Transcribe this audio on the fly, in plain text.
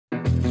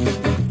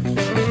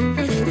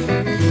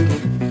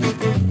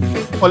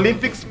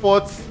Olympic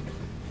sports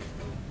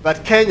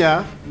that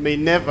Kenya may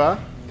never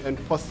and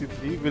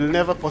possibly, will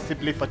never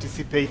possibly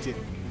participate in.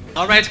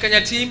 All right,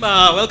 Kenya team,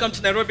 welcome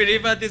to Nairobi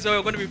River. This is where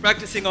we're going to be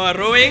practicing our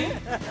rowing.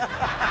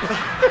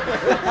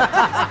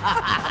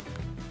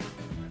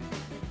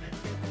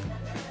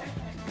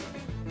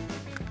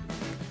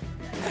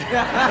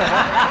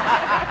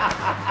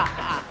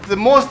 The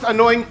most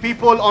annoying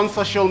people on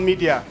social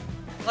media.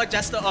 Oh,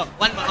 just one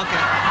more, okay.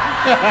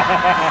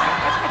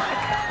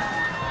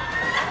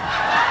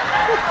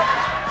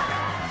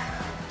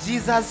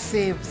 Jesus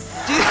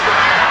saves.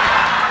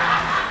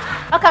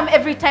 How come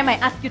every time I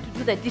ask you to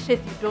do the dishes,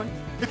 you don't?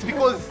 It's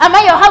because... Am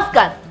I your house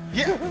girl?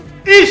 Yeah.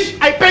 Ish,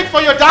 I paid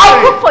for your I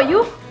dowry. cook for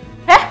you.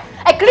 Eh?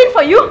 I clean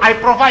for you. I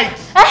provide.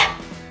 Eh?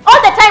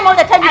 All the time. You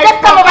I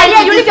just come over provide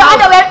here, you in leave this your house.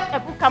 underwear.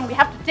 Abu, come, we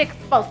have to take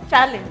spouse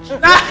challenge.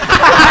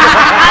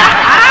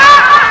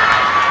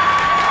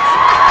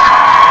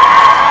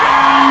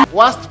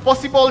 Worst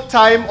possible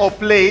time or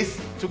place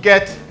to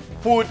get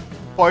food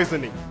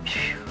poisoning.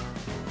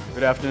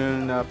 Good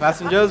afternoon,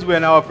 passengers. We are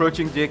now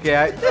approaching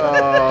JKI.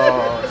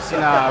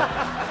 Snap.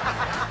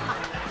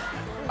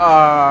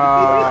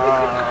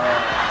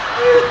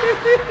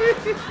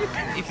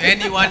 If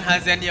anyone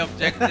has any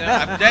objection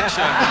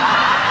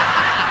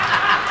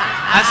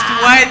as to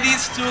why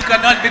these two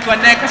cannot be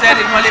connected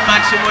in holy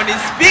matrimony,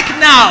 speak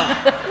now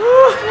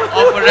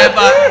or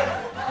forever.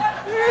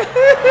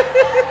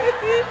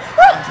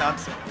 I'm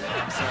sorry.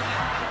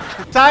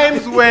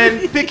 Times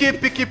when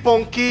picky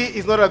ponky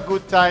is not a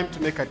good time to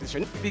make a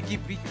decision. Picky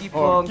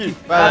ponky.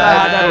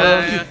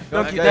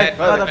 Donkey dead,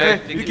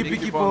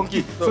 picky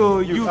ponky. So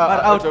you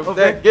are out of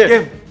the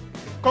game.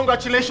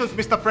 Congratulations,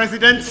 Mr.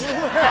 President.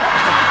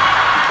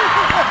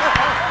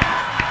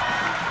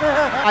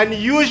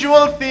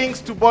 Unusual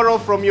things to borrow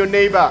from your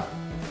neighbor.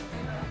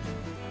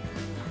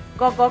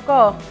 Go.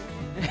 Go.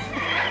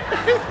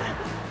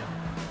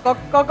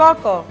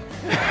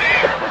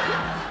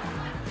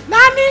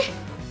 Nani?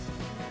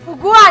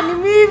 Ugua ni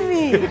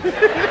mimi.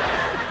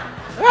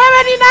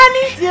 Wewe ni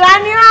nani?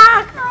 Jirani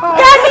wako.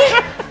 Gani?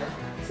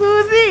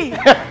 Suzi.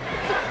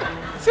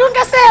 Si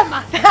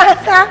ungesema.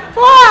 Sasa.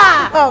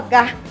 Poa.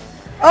 Oga.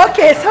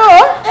 Okay, so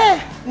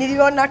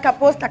niliona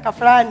kaposta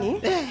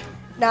kafrani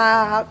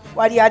na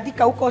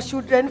waliandika huko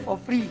children for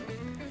free.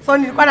 So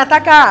nilikuwa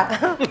nataka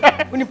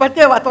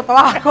unipatie watoto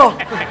wako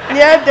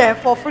niende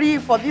for free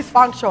for this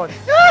function.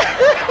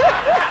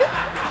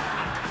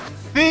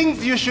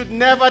 Things you should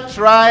never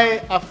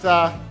try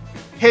after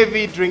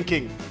heavy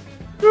drinking.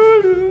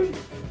 Good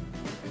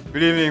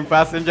evening,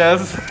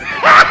 passengers.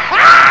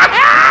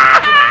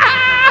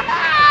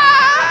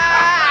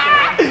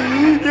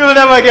 You'll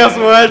never guess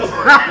what.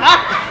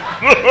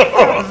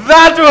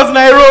 That was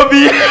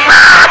Nairobi.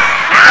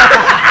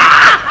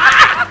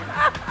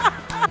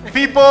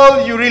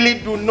 People you really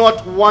do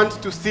not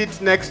want to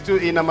sit next to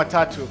in a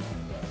matatu.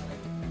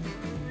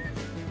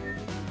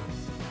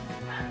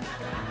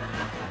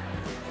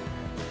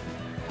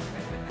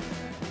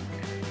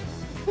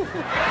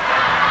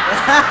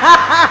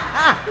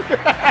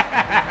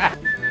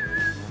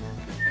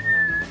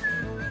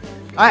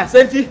 Aya,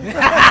 Senti.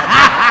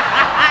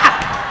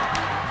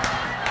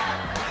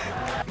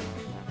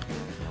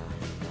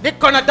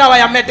 Niko na dawa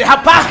ya mede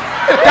hapa.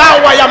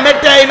 Dawa ya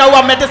mede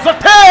inaua mede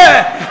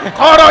zote.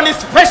 Koro ni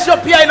special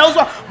pia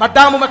inauzwa.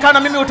 Madamu umekaa na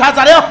mimi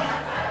utaanza leo.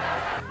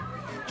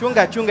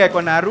 Chunga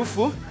iko na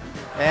harufu.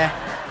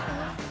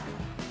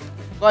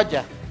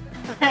 Ngoja.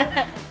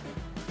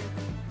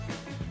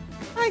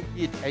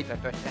 Ai,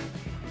 haitatosha.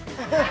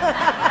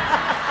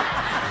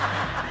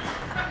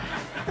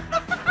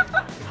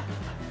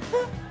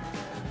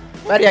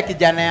 Bari ya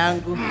kijana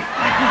yangu.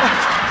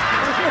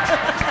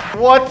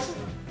 What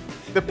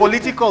the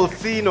political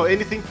scene or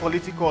anything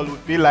political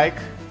would be like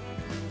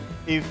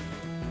if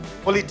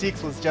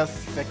politics was just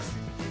sexy.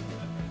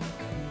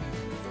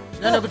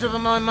 Nenda kutupa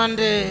mawe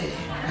Monday.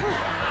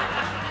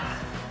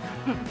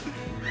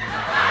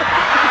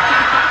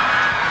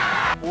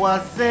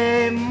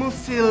 Wazee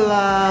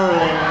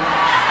musilale,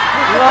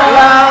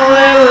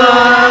 lale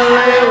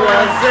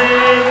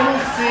wazee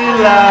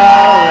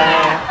musilale,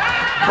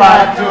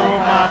 bado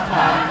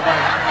mapamba,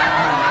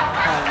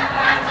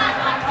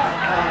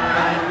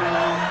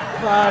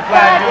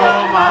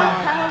 bado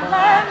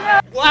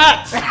mapamba.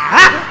 What?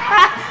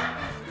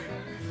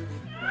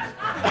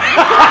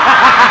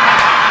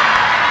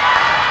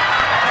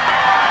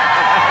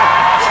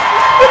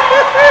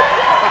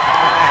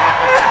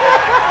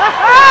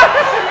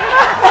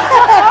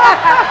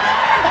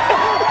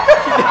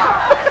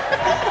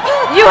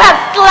 You have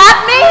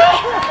slapped me?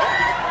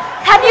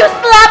 Have you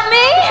slapped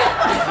me?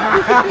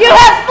 You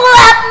have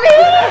slapped me?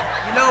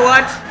 You know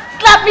what?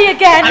 Slap me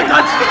again. I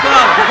got to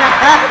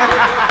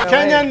go.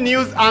 Kenyan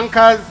news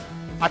anchors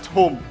at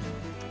home.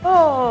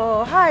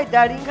 Oh, hi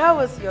darling. How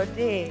was your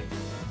day?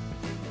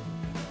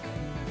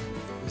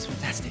 It was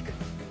fantastic.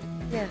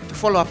 Yes. To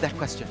follow up that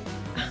question.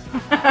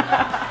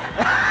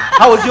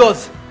 How was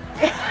yours?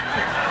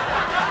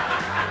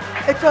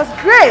 It was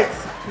great.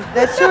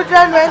 The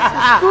children went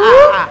to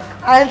school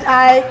and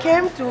I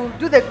came to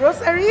do the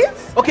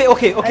groceries. Okay.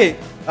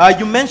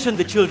 You mentioned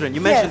the children.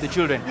 You mentioned Yes, the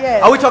children.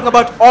 yes. Are we talking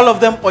about all of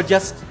them or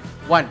just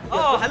one?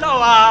 Oh, hello.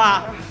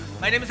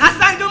 My name is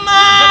Hassan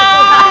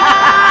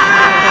Duma.